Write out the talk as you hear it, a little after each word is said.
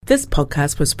This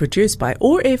podcast was produced by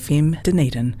OAR FM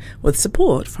Dunedin with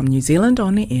support from New Zealand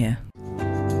On Air.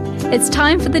 It's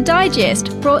time for The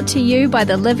Digest, brought to you by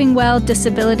the Living Well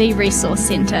Disability Resource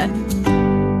Centre.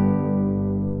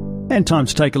 And time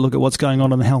to take a look at what's going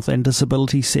on in the health and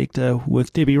disability sector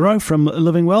with Debbie Rowe from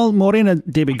Living Well. Morena,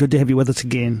 Debbie, good to have you with us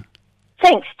again.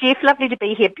 Thanks, Jeff. Lovely to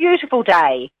be here. Beautiful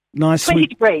day. Nice. 20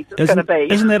 degrees it's going to be.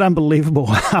 Isn't that unbelievable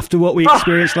after what we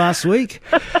experienced last week?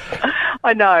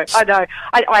 I know. I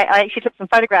actually took some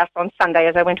photographs on Sunday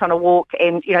as I went on a walk,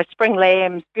 and, spring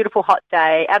lambs, beautiful hot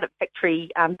day, out at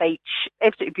Victory Beach,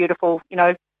 absolutely beautiful,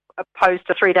 opposed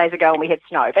to 3 days ago when we had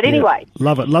snow. But anyway. Yeah,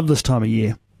 love it. Love this time of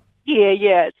year.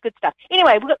 Yeah, it's good stuff.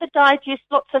 Anyway, we've got the digest,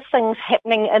 lots of things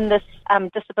happening in this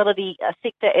disability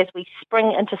sector as we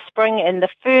spring into spring. And the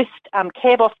first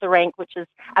cab off the rank, which is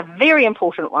a very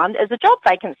important one, is a job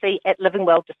vacancy at Living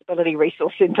Well Disability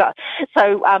Resource Centre.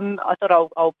 So I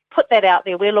thought I'll put that out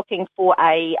there. We're looking for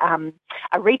a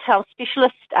retail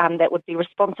specialist that would be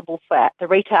responsible for the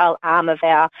retail arm of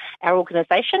our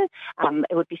organisation.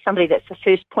 It would be somebody that's the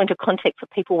first point of contact for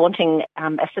people wanting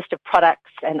assistive products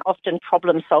and often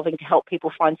problem solving to help people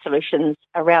find solutions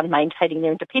around maintaining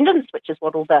their independence, which is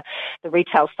what all the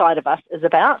retail side of us is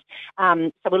about. So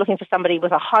we're looking for somebody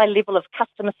with a high level of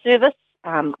customer service,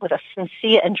 with a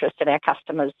sincere interest in our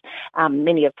customers,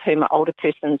 many of whom are older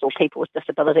persons or people with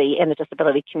disability and the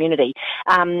disability community.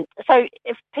 So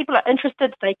if people are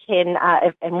interested, they can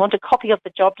and want a copy of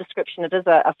the job description. It is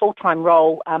a full-time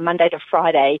role, Monday to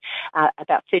Friday,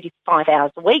 about 35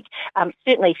 hours a week.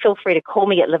 Certainly feel free to call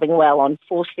me at Living Well on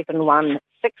 471-6152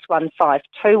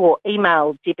 or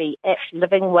email Debbie at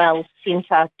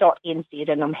livingwellcentre.nz,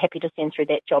 and I'm happy to send through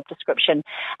that job description,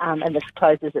 and this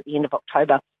closes at the end of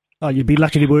October. Oh, you'd be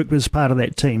lucky to work as part of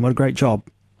that team. What a great job.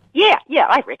 Yeah,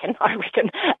 I reckon.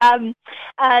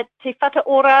 Te whata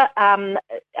ora,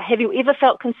 have you ever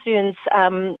felt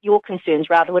your concerns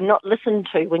were not listened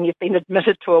to when you've been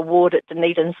admitted to a ward at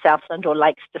Dunedin, Southland or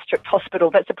Lakes District Hospital?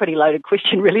 That's a pretty loaded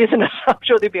question, really, isn't it? I'm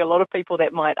sure there'd be a lot of people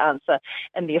that might answer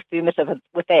in the affirmative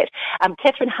with that.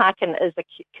 Catherine Harkin is a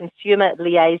consumer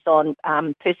liaison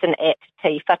person at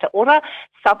Te Whata Ora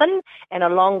Southern, and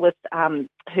along with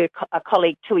her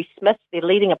colleague Tui Smith, they're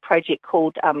leading a project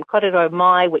called Korero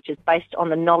Mai, which is based on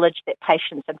the knowledge that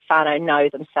patients and whānau know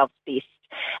themselves best.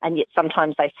 And yet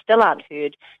sometimes they still aren't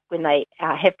heard when they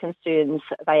have concerns.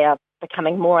 They are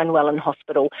becoming more unwell in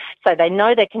hospital. So they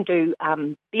know they can do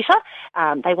better.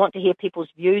 They want to hear people's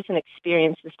views and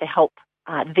experiences to help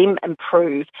them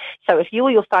improve. So if you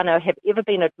or your whānau have ever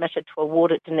been admitted to a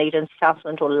ward at Dunedin,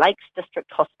 Southland or Lakes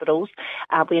District Hospitals,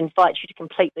 we invite you to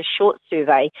complete this short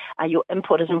survey. Your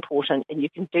input is important, and you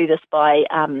can do this by,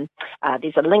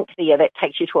 there's a link there that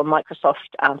takes you to a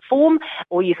Microsoft form,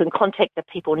 or you can contact the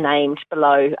people named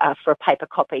below for a paper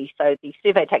copy. So the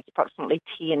survey takes approximately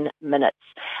 10 minutes.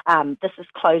 This is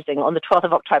closing on the 12th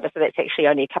of October, so that's actually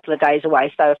only a couple of days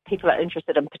away. So if people are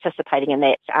interested in participating in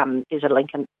that, there's a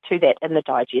link to that in the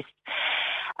digest.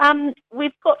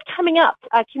 We've got coming up,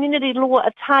 Community Law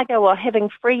Otago are having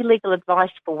free legal advice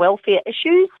for welfare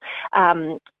issues.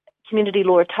 Community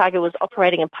Law Otago is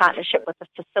operating in partnership with the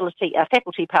faculty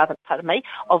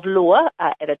of law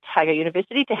at Otago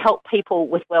University to help people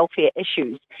with welfare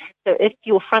issues. So if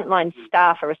your frontline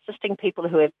staff are assisting people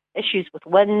who have issues with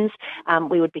WINS,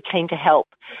 we would be keen to help.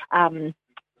 So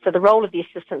the role of the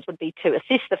assistants would be to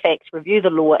assess the facts, review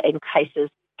the law in cases,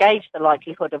 gauge the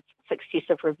likelihood of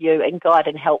successive review, and guide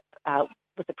and help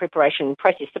with the preparation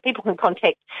process. So people can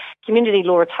contact Community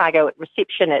Law Otago at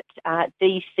reception at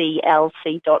dclc.org.nz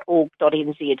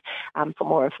for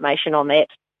more information on that.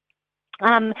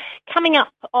 Coming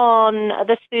up on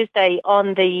this Thursday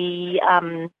on the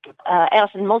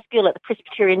out in Mosgiel at the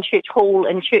Presbyterian Church Hall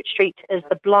in Church Street is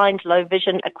the Blind Low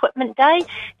Vision Equipment Day.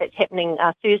 That's happening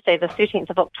Thursday the 13th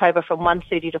of October from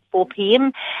 1:30 to 4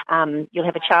 p.m. You'll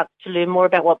have a chance to learn more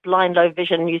about what Blind Low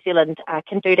Vision New Zealand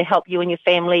can do to help you and your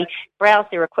family, browse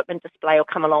their equipment display or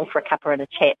come along for a cuppa and a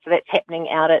chat. So that's happening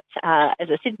out at, as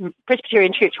I said,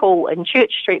 Presbyterian Church Hall in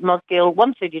Church Street, Mosgiel,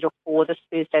 1:30 to 4 this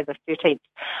Thursday the 13th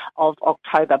of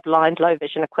October, Blind Low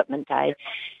Vision Equipment Day.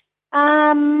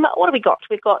 What have we got?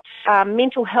 We've got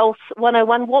Mental Health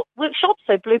 101 workshops.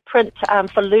 So Blueprint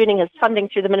for Learning is funding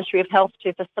through the Ministry of Health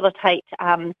to facilitate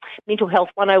Mental Health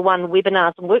 101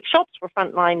 webinars and workshops for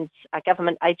frontline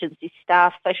government agency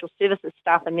staff, social services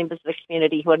staff and members of the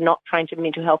community who are not trained in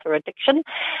mental health or addiction.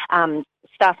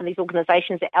 Staff in these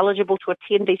organisations are eligible to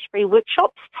attend these free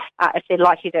workshops if they're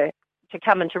likely to to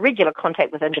come into regular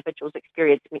contact with individuals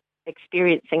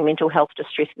experiencing mental health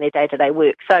distress in their day-to-day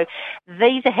work. So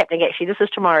these are happening actually. This is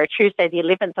tomorrow, Tuesday, the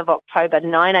 11th of October,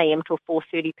 9 a.m. till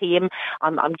 4:30 p.m.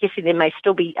 I'm guessing there may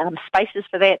still be spaces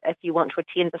for that if you want to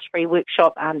attend this free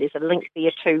workshop. There's a link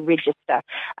there to register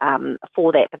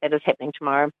for that, but that is happening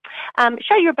tomorrow.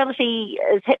 Show Your Ability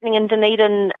is happening in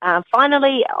Dunedin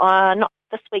finally, not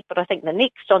this week, but I think the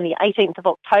next, on the 18th of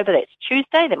October. That's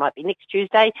Tuesday. That might be next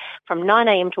Tuesday, from 9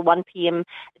 a.m. to 1 p.m.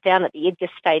 down at the Edgar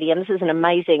Stadium. This is an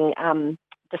amazing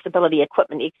disability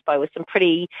equipment expo with some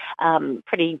pretty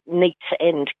neat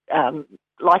and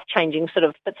life-changing sort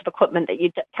of bits of equipment that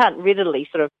you can't readily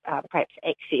sort of perhaps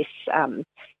access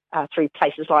through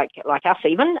places like us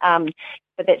even.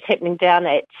 But that's happening down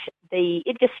at the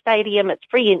Edgar Stadium. It's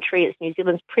free entry. It's New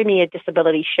Zealand's premier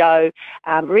disability show.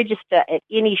 Register at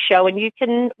any show and you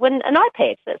can win an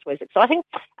iPad. So that's always exciting.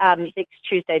 Next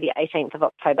Tuesday, the 18th of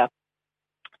October.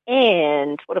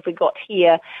 And what have we got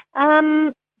here?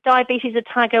 Diabetes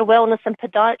Otago Wellness and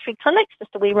Podiatry Clinics.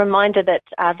 Just a wee reminder that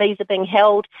these are being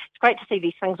held. It's great to see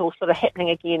these things all sort of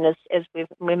happening again as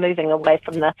we're moving away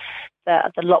from the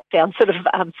lockdown sort of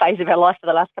phase of our life for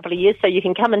the last couple of years. So you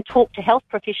can come and talk to health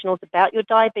professionals about your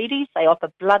diabetes. They offer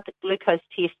blood glucose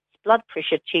tests, blood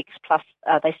pressure checks, plus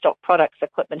they stock products,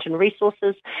 equipment and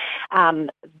resources.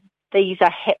 These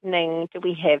are happening. Do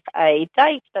we have a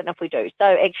date? Don't know if we do.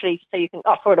 So you can,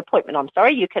 for an appointment,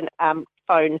 you can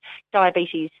phone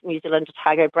Diabetes New Zealand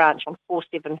Otago branch on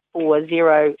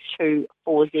 4740-240.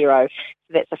 So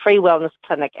that's a free wellness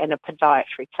clinic and a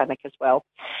podiatry clinic as well.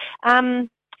 And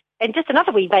just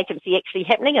another wee vacancy actually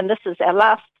happening, and this is our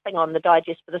last thing on the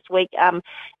digest for this week.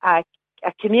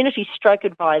 A community stroke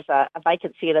advisor, a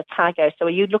vacancy at Otago. So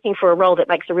are you looking for a role that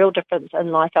makes a real difference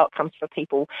in life outcomes for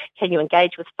people? Can you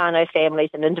engage with whānau families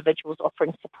and individuals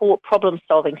offering support,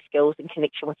 problem-solving skills in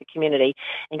connection with the community?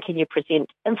 And can you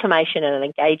present information in an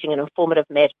engaging and informative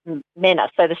manner?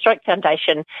 So the Stroke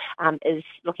Foundation is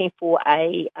looking for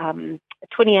a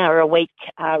 20-hour-a-week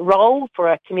role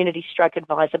for a community stroke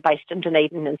advisor based in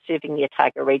Dunedin and serving the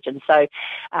Otago region. So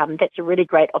that's a really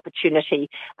great opportunity.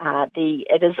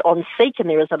 It is on Seek, and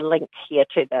there is a link here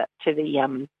to the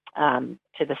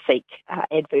Seek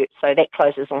advert. So that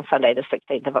closes on Sunday, the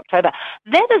 16th of October.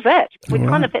 That is it.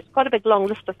 That's quite a big long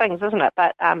list of things, isn't it?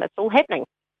 But it's all happening.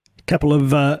 A couple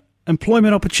of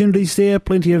employment opportunities there,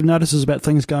 plenty of notices about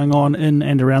things going on in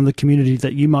and around the community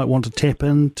that you might want to tap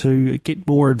in to get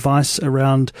more advice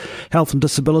around health and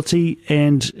disability.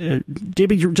 And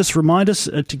Debbie, just remind us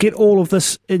to get all of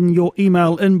this in your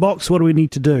email inbox. What do we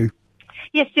need to do?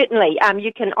 Yes, certainly.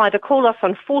 You can either call us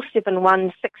on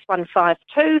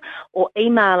 471-6152 or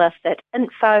email us at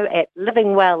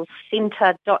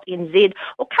info@livingwellcentre.nz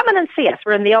or come in and see us.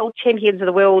 We're in the old Champions of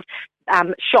the World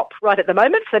shop right at the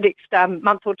moment for the next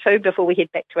month or two before we head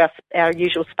back to our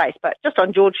usual space, but just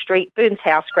on George Street, Burns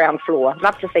House, ground floor.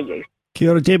 Love to see you.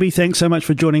 Kia ora, Debbie. Thanks so much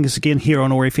for joining us again here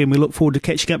on OAR FM. We look forward to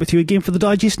catching up with you again for the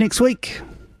digest next week.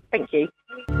 Thank you.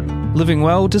 Living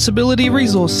Well Disability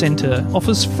Resource Centre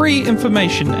offers free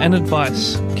information and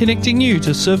advice, connecting you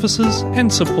to services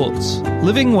and supports.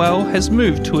 Living Well has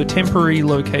moved to a temporary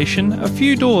location a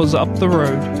few doors up the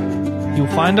road. You'll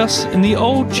find us in the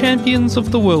old Champions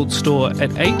of the World store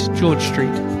at 8 George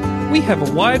Street. We have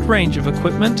a wide range of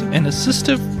equipment and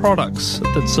assistive products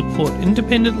that support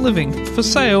independent living for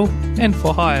sale and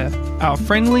for hire. Our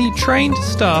friendly, trained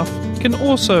staff can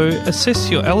also assess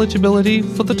your eligibility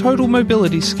for the Total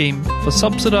Mobility Scheme for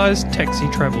subsidised taxi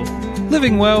travel.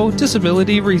 Living Well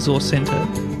Disability Resource Centre.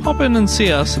 Hop in and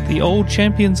see us at the old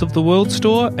Champions of the World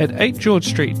store at 8 George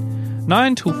Street,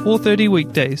 9 till 4:30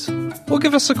 weekdays. Or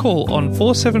give us a call on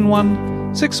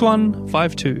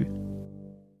 471-6152.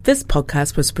 This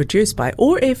podcast was produced by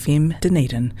OAR FM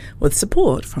Dunedin with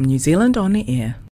support from New Zealand On Air.